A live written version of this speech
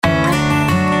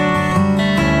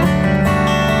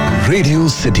Radio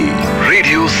city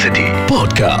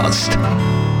podcast.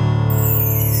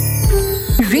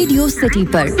 Radio city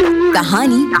पर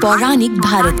कहानी पौराणिक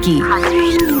भारत की।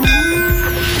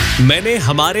 मैंने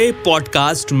हमारे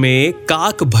पॉडकास्ट में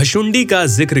काकभशुंडी का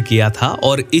जिक्र किया था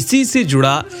और इसी से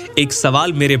जुड़ा एक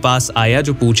सवाल मेरे पास आया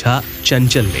जो पूछा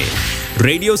चंचल ने।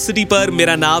 रेडियो सिटी पर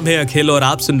मेरा नाम है अखिल और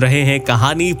आप सुन रहे हैं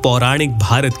कहानी पौराणिक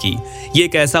भारत की। ये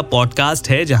एक ऐसा पॉडकास्ट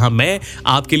है जहां मैं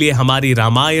आपके लिए हमारी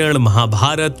रामायण,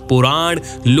 महाभारत, पुराण,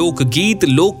 लोकगीत,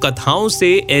 लोक कथाओं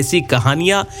से ऐसी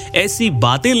कहानियां, ऐसी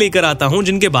बातें लेकर आता हूं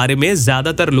जिनके बारे में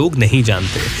ज्यादातर लोग नहीं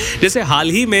जानते। जैसे हाल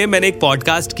ही में मैंने एक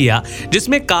पॉडकास्ट किया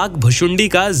जिसमें काकभशुंडी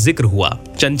का जिक्र हुआ।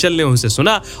 चंचल ने उसे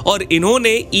सुना और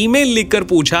इन्होंने ईमेल लिखकर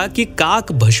पूछा कि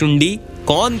काकभशुंडी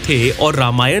कौन थे और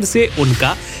रामायण से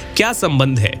उनका क्या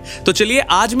संबंध है। तो चलिए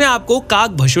आज मैं आपको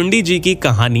काकभशुंडी जी की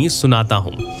कहानी सुनाता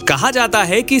हूँ। कहा जाता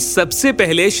है कि सबसे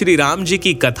पहले श्री राम जी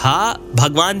की कथा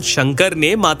भगवान शंकर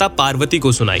ने माता पार्वती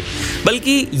को सुनाई।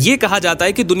 बल्कि ये कहा जाता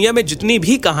है कि दुनिया में जितनी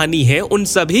भी कहानी है उन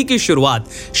सभी की शुरुआत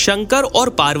शंकर और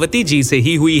पार्वती जी से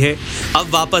ही हुई है। अब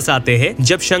वापस आते हैं।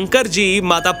 जब शंकर जी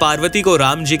माता पार्वती को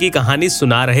राम जी की कहानी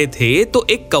सुना रहे थे तो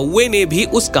एक कौवे ने भी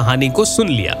उस कहानी को सुन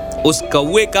लिया। उस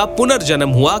कौवे का पुनर्जन्म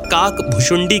हुआ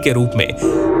काकभुशुंडी के रूप में।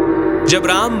 जब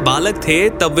राम बालक थे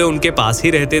तब वे उनके पास ही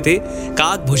रहते थे।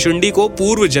 काकभुशुंडी को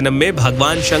पूर्व जन्म में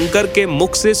भगवान शंकर के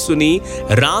मुख से सुनी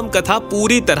राम कथा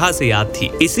पूरी तरह से याद थी,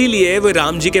 इसीलिए वे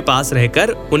राम जी के पास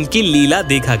रहकर उनकी लीला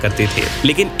देखा करते थे।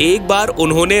 लेकिन एक बार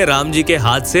उन्होंने राम जी के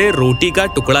हाथ से रोटी का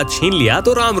टुकड़ा छीन लिया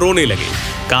तो राम रोने लगे।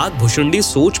 काकभुशुंडी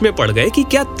सोच में पड़ गए कि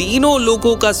क्या तीनों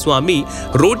लोकों का स्वामी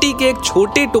रोटी के एक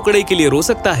छोटे टुकड़े के लिए रो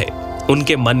सकता है।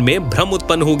 उनके मन में भ्रम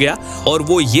उत्पन्न हो गया और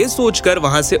वो ये सोचकर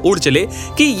वहां से उड़ चले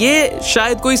कि ये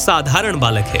शायद कोई साधारण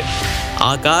बालक है।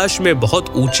 आकाश में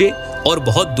बहुत ऊंचे और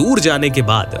बहुत दूर जाने के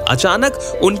बाद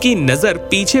अचानक उनकी नजर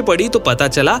पीछे पड़ी तो पता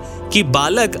चला कि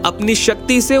बालक अपनी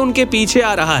शक्ति से उनके पीछे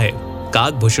आ रहा है।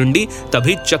 काकभुशुंडी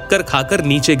तभी चक्कर खाकर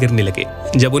नीचे गिरने लगे।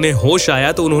 जब उन्हें होश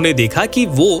आया तो उन्होंने देखा कि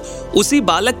वो उसी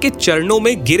बालक के चरणों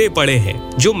में गिरे पड़े हैं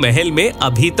जो महल में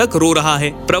अभी तक रो रहा है।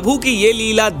 प्रभु की ये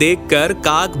लीला देखकर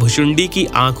काकभुशुंडी की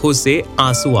आंखों से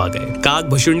आंसू आ गए।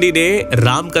 काकभुशुंडी ने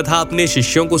राम कथा अपने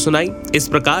शिष्यों को सुनाई। इस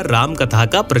प्रकार राम कथा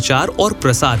का प्रचार और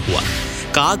प्रसार हुआ।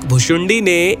 काकभुशुंडी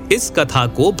ने इस कथा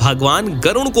को भगवान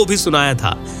गरुण को भी सुनाया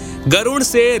था। गरुण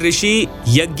से ऋषि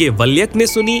याज्ञवल्क्य ने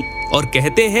सुनी और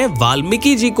कहते हैं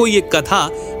वाल्मीकि जी को ये कथा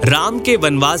राम के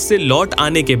वनवास से लौट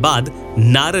आने के बाद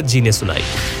नारद जी ने सुनाई।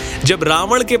 जब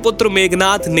रावण के पुत्र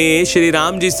मेघनाथ ने श्री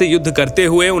राम जी से युद्ध करते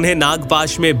हुए उन्हें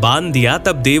नागपाश में बांध दिया,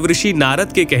 तब देवर्षि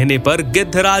नारद के कहने पर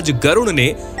गिद्धराज गरुण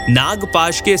ने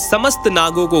नागपाश के समस्त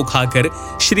नागों को खाकर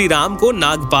श्री राम को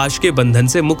नागपाश के बंधन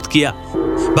से मुक्त किया।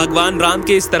 भगवान राम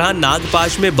के इस तरह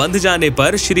नागपाश में बंध जाने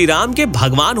पर श्री राम के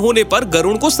भगवान होने पर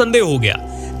गरुण को संदेह हो गया।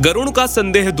 गरुण का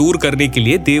संदेह दूर करने के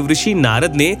लिए देवर्षि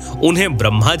नारद ने उन्हें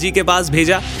ब्रह्मा जी के पास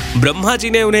भेजा। ब्रह्मा जी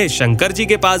ने उन्हें शंकर जी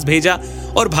के पास भेजा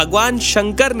और भगवान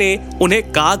शंकर ने उन्हें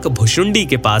काकभुशुंडी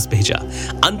के पास भेजा।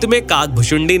 अंत में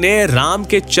काकभुशुंडी ने राम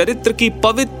के चरित्र की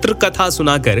पवित्र कथा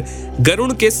सुनाकर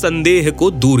गरुण के संदेह को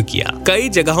दूर किया। कई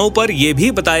जगहों पर यह भी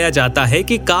बताया जाता है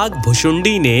कि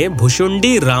काकभुशुंडी ने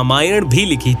भुशुंडी रामायण भी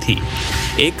लिखी थी।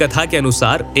 एक कथा के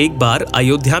अनुसार एक बार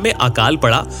अयोध्या में अकाल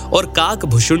पड़ा और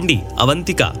काकभुशुंडी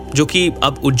अवंतिका, जो कि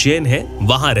अब उज्जैन है,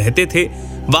 वहां रहते थे।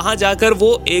 वहां जाकर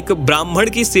वो एक ब्राह्मण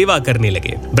की सेवा करने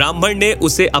लगे। ब्राह्मण ने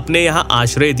उसे अपने यहाँ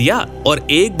आश्रय दिया और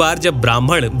एक बार जब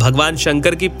ब्राह्मण भगवान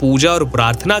शंकर की पूजा और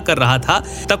प्रार्थना कर रहा था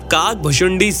तब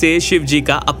काकभुशुंडी से शिव जी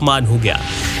का अपमान हो गया।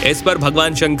 इस पर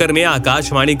भगवान शंकर ने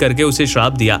आकाशवाणी करके उसे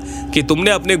श्राप दिया कि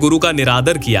तुमने अपने गुरु का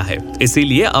निरादर किया है,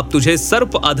 इसीलिए अब तुझे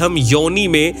सर्प अधम योनि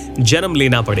में जन्म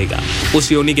लेना पड़ेगा।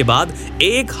 उस योनि के बाद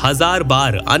 1000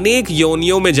 बार अनेक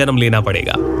योनियों में जन्म लेना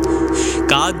पड़ेगा।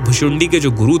 काकभुशुंडी के जो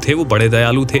गुरु थे वो बड़े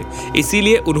दयालु थे,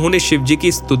 इसीलिए उन्होंने शिव जी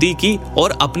की स्तुति की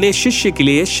और अपने शिष्य के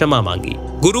लिए क्षमा मांगी।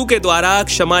 गुरु के द्वारा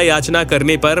क्षमा याचना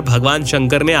करने पर भगवान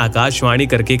शंकर ने आकाशवाणी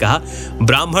करके कहा,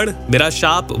 ब्राह्मण, मेरा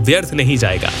शाप व्यर्थ नहीं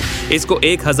जाएगा। इसको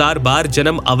 1000 बार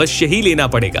जन्म अवश्य ही लेना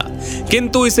पड़ेगा,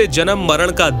 किंतु इसे जन्म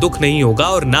मरण का दुख नहीं होगा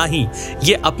और ना ही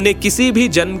ये अपने किसी भी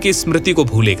जन्म की स्मृति को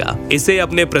भूलेगा। इसे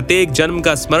अपने प्रत्येक जन्म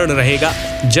का स्मरण रहेगा।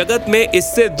 जगत में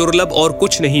इससे दुर्लभ और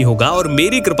कुछ नहीं होगा और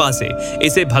मेरी कृपा से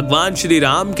इसे भगवान श्री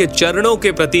राम के चरणों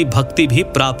के प्रति भक्ति भी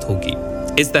प्राप्त होगी।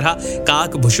 इस तरह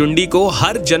काकभुशुंडी को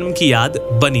हर जन्म की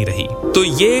याद बनी रही।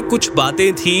 तो ये कुछ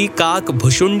बातें थी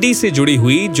काकभुशुंडी से जुड़ी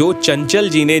हुई जो चंचल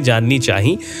जी ने जाननी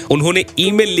चाही। उन्होंने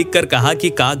ईमेल लिखकर कहा कि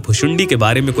काकभुशुंडी के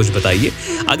बारे में कुछ बताइए।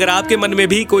 अगर आपके मन में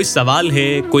भी कोई सवाल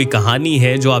है, कोई कहानी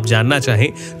है जो आप जानना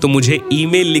चाहें तो मुझे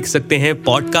ईमेल लिख सकते हैं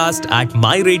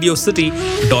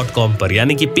podcast@myradiocity.com पर,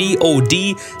 यानी कि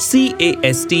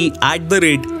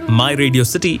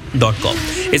podcast@myradiocity.com।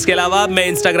 इसके अलावा मैं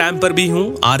इंस्टाग्राम पर भी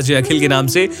हूँ RJ अखिल के नाम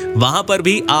से। वहां पर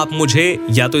भी आप मुझे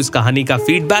या तो इस कहानी का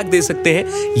फीडबैक दे सकते हैं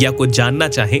या कुछ जानना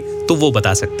चाहें तो वो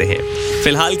बता सकते हैं।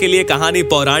 फिलहाल के लिए कहानी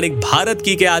पौराणिक भारत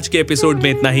की के आज के एपिसोड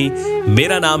में इतना ही।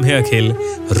 मेरा नाम है अखिल,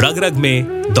 रग रग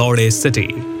में दौड़े सिटी।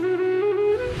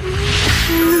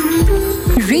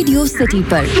 रेडियो सिटी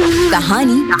पर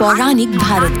कहानी पौराणिक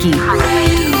भारत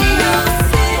की।